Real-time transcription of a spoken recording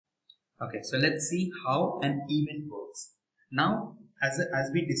Okay, so let's see how an event works. Now, as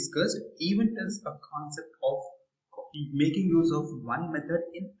we discussed, event is a concept of making use of one method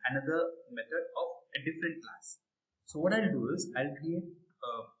in another method of a different class. So what I'll do is I'll create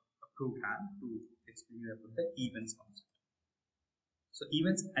a program to explain about the events concept. So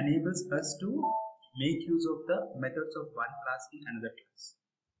events enables us to make use of the methods of one class in another class.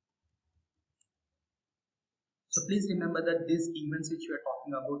 So please remember that these events which we are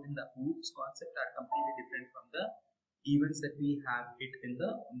talking about in the OOPS concept are completely different from the events that we have it in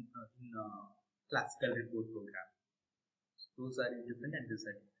the classical report program. So those are different and these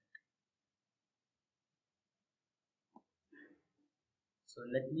are different. So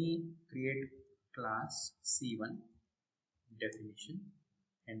let me create class C1 definition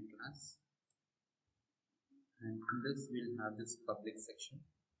and class, and in this we'll have this public section.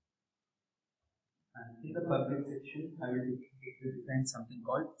 And in the public section, I will define something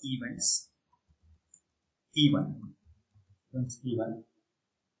called events. E1. E1.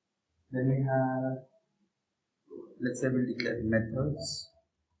 Then we have, let's say we'll declare methods.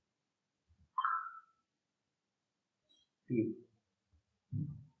 T1.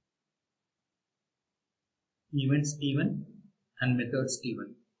 Events T1 and methods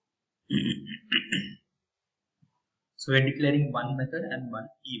T1. So we're declaring one method and one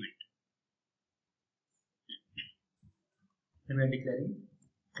event. Then we are declaring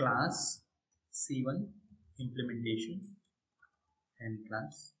class C1 implementation and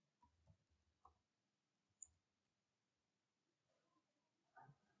class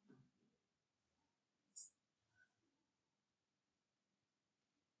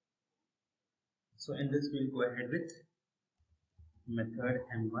so in this we'll go ahead with method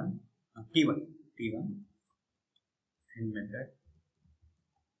M1 T1 and method,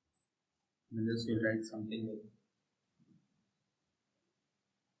 and in this we'll write something like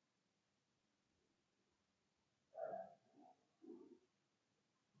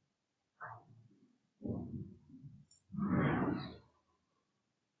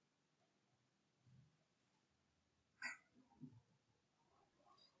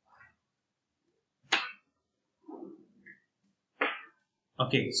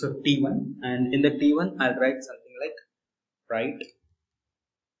okay, so T1, and in the T1 I'll write something like write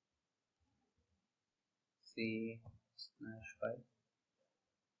C/5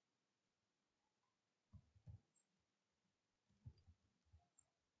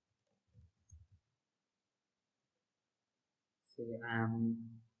 say I'm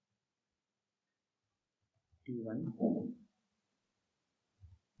T1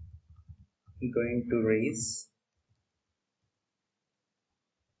 going to raise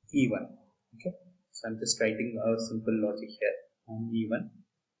E1. Okay, so I'm just writing a simple logic here. I'm E1,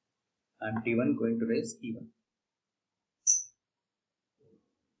 I'm T1 going to raise E1.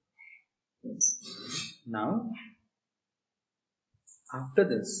 Now, after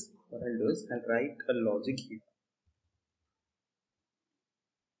this, what I'll do is I'll write a logic here.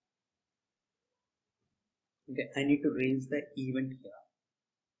 Okay, I need to raise the event here.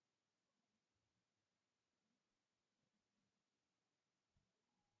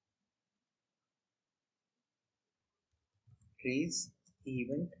 Raise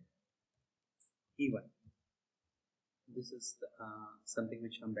event E1. This is something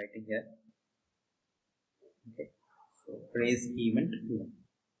which I'm writing here. Okay, so raise event E1.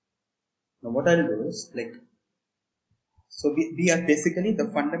 Now what I'll do is so we are basically, the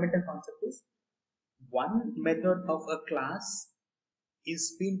fundamental concept is one method of a class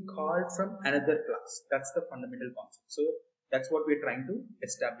is being called from another class. That's the fundamental concept. So that's what we're trying to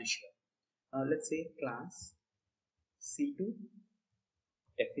establish here. Let's say class C2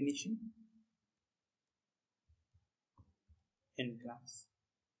 definition in class.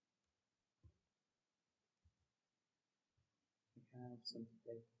 We have something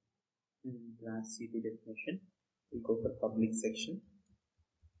like in class C2 definition. We'll go for public section,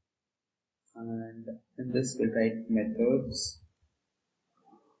 and in this we'll write methods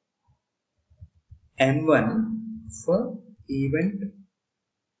M1 for event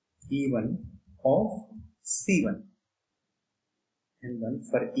E1 of C1. M1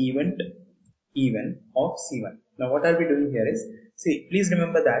 for event E1 of C1. Now what are we doing here is, see, please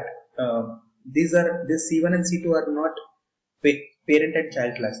remember that this C1 and C2 are not parent and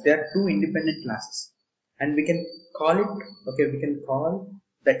child class. They are two independent classes, and we can call it, okay, we can call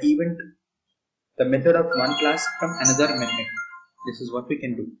the event, the method of one class from another method. This is what we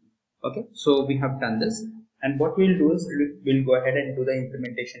can do. Okay, so we have done this, and what we'll do is we'll go ahead and do the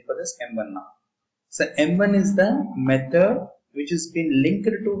implementation for this M1 now. So M1 is the method which has been linked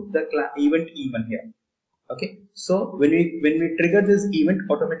to the event E1 here. Okay, so when we trigger this event,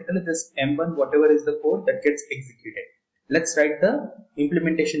 automatically this M1 whatever is the code that gets executed. Let's write the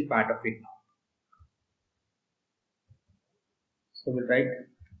implementation part of it now. So we'll write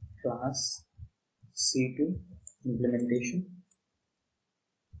class C2 implementation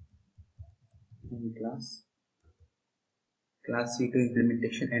and class C2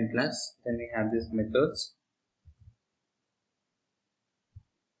 implementation and class. Then we have these methods.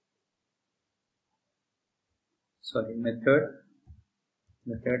 Sorry, method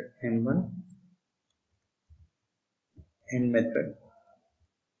M1 and method.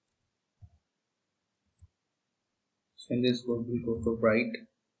 So in this code we'll go for write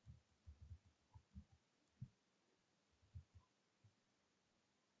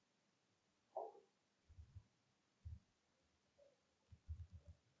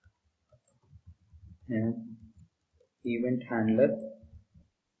and event handler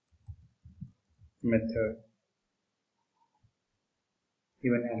method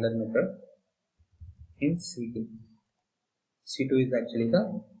in C2. C2 is actually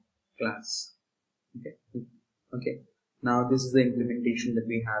the class. Okay. Now this is the implementation that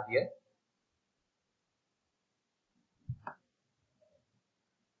we have here.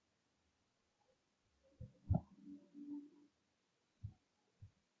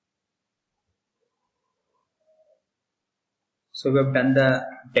 So we have done the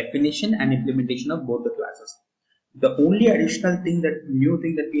definition and implementation of both the classes. The only additional thing new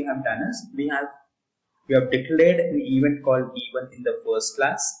thing that we have done is we have declared an event called E1 in the first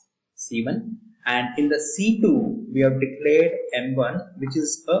class C1, and in the C2 we have declared M1, which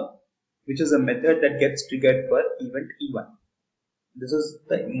is a method that gets triggered for event E1. This is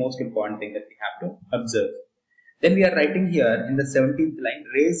the most important thing that we have to observe. Then we are writing here in the 17th line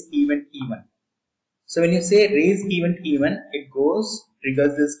raise event E1. So when you say raise event E1, it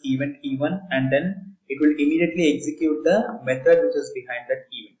triggers this event E1, and then it will immediately execute the method which is behind that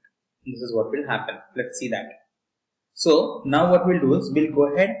event. This is what will happen. Let's see that. So now what we'll do is we'll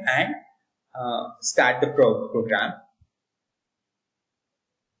go ahead and start the program.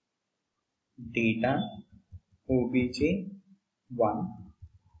 Data obj1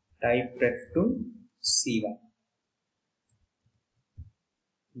 type ref to C1.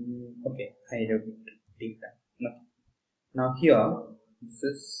 Okay, I wrote data. Now here this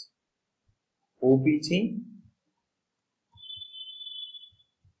is obj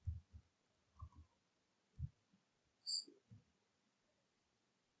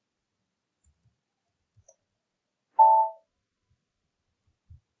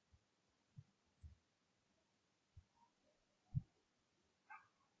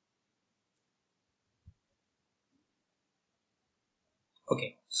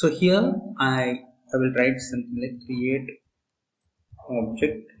Okay, so here I will write something like create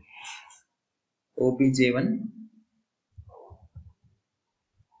object obj1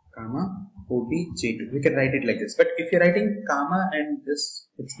 comma obj2. We can write it like this, but if you're writing comma and this,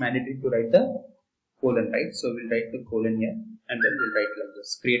 it's mandatory to write the colon, right? So we'll write the colon here, and then we'll write like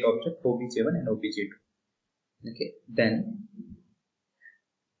this: create object obj1 and obj2. Okay, then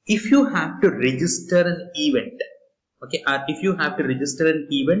if you have to register an event, okay, or if you have to register an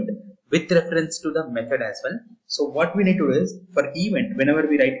event with reference to the method as well, so what we need to do is, for event, whenever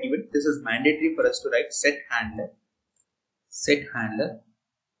we write event, this is mandatory for us to write set handler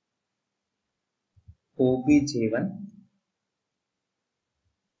obj1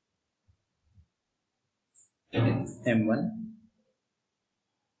 m1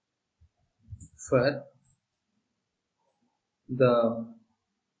 for the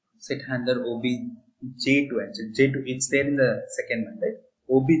set handler obj2, actually j2, it's there in the second one, right?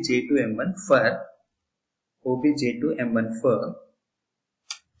 obj2 m1 for obj2 m1 for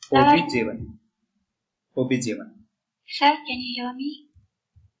obj1. Sir, can you hear me?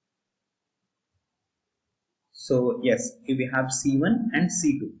 So yes, if we have C1 and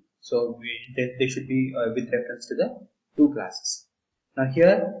C2, so they should be with reference to the two classes. Now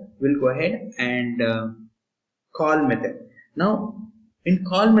here we'll go ahead and call method. Now in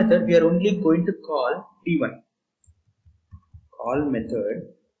call method we are only going to call T1. Call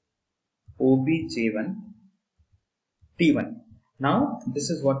method obj1 T1. Now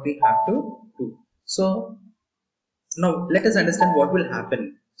this is what we have to do. So now let us understand what will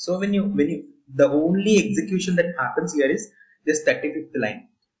happen. So when you the only execution that happens here is this 35th line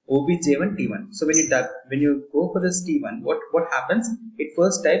obj1 T1. So when you go for this T1, what happens? It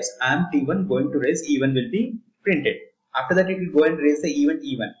first types I am T1 going to raise E1 will be printed. After that it will go and raise the event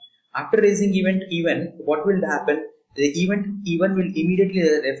E1. After raising event E1, what will happen? The event E1 will immediately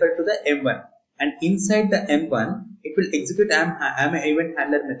refer to the M1, and inside the M1 it will execute I am event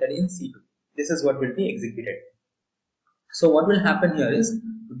handler method in C2. This is what will be executed. So what will happen here is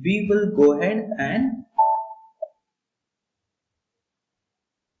we will go ahead and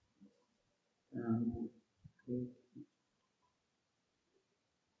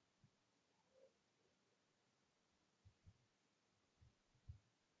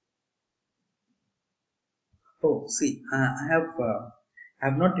see, I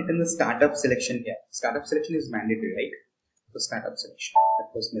have not written the startup selection here. Startup selection is mandatory, right? So startup selection,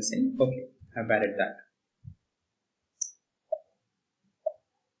 that was missing. Okay, I've added that.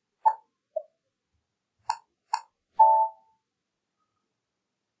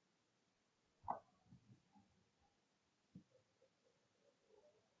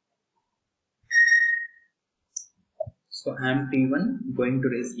 So I'm T1 going to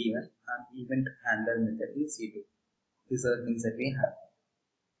raise event and event handler method in C2. These are the things that we have.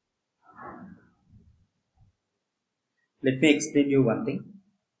 Let me explain you one thing.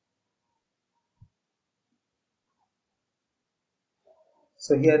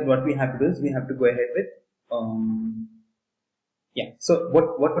 So here what we have to do is we have to go ahead with so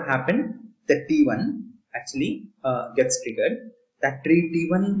what will happen? The T1 actually gets triggered. That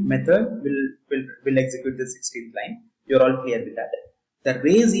T1 method will execute the 16th line. You're all clear with that. The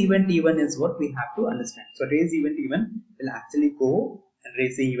raise event T1 is what we have to understand. So raise event T1 will actually go and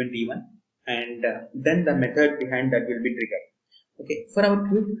raise the event T1, and then the method behind that will be triggered. Okay, for our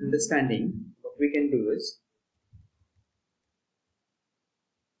quick understanding, what we can do is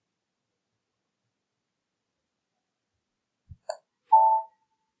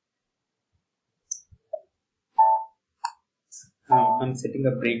I'm setting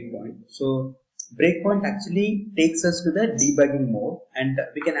a breakpoint. So breakpoint actually takes us to the debugging mode, and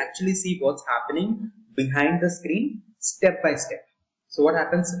we can actually see what's happening behind the screen step by step. So what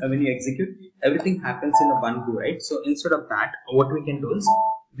happens when you execute? Everything happens in a one go, right? So instead of that, what we can do is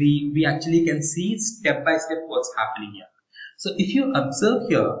we actually can see step by step what's happening here. So if you observe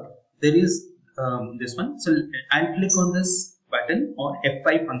here, there is this one. So I'll click on this button or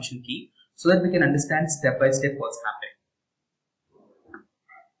F5 function key so that we can understand step by step what's happening.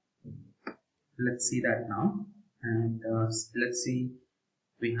 Let's see that now, and let's see,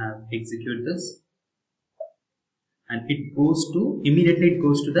 we have execute this, and it goes to immediately it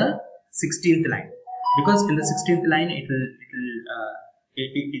goes to the 16th line, because in the 16th line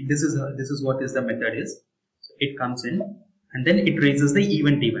this is what is the method is. So it comes in and then it raises the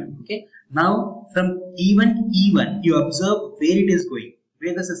event event. Okay, now from event even you observe where it is going,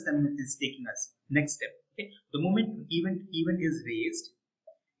 where the system is taking us next step. Okay, the moment event is raised,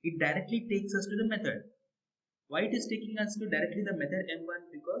 it directly takes us to the method. Why it is taking us to directly the method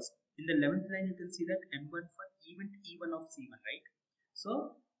M1? Because in the 11th line you can see that M1 for event E1 of C1, right?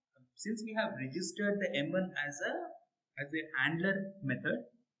 So since we have registered the M1 as a handler method,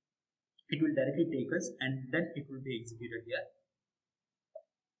 it will directly take us and then it will be executed here.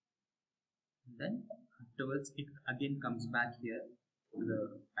 And then afterwards it again comes back here to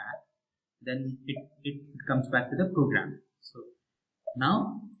the path. Then it comes back to the program. So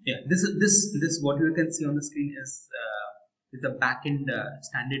now, this what you can see on the screen is the backend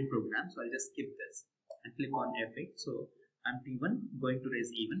standard program. So I'll just skip this and click on F8. So I'm T1 going to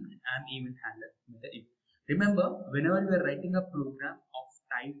raise event. I'm event handler method. Remember, whenever you are writing a program of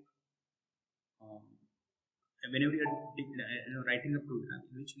type, whenever you are writing a program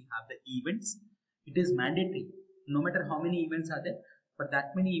in which we have the events, it is mandatory. No matter how many events are there, for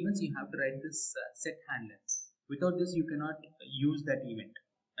that many events you have to write this set handler. Without this, you cannot use that event,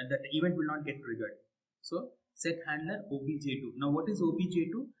 and that event will not get triggered. So set handler obj2. Now what is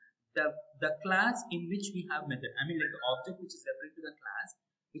obj2? The class in which we have method. I mean, like the object which is referring to the class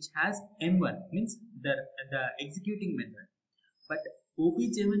which has m1 means the executing method. But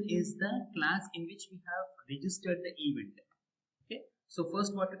obj1 is the class in which we have registered the event. Okay. So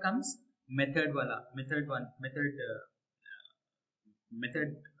first what comes? Method wala method one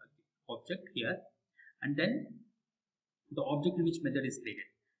method object here, and then the object in which method is created.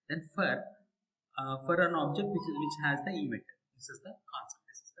 Then for an object which has the event, this is the concept.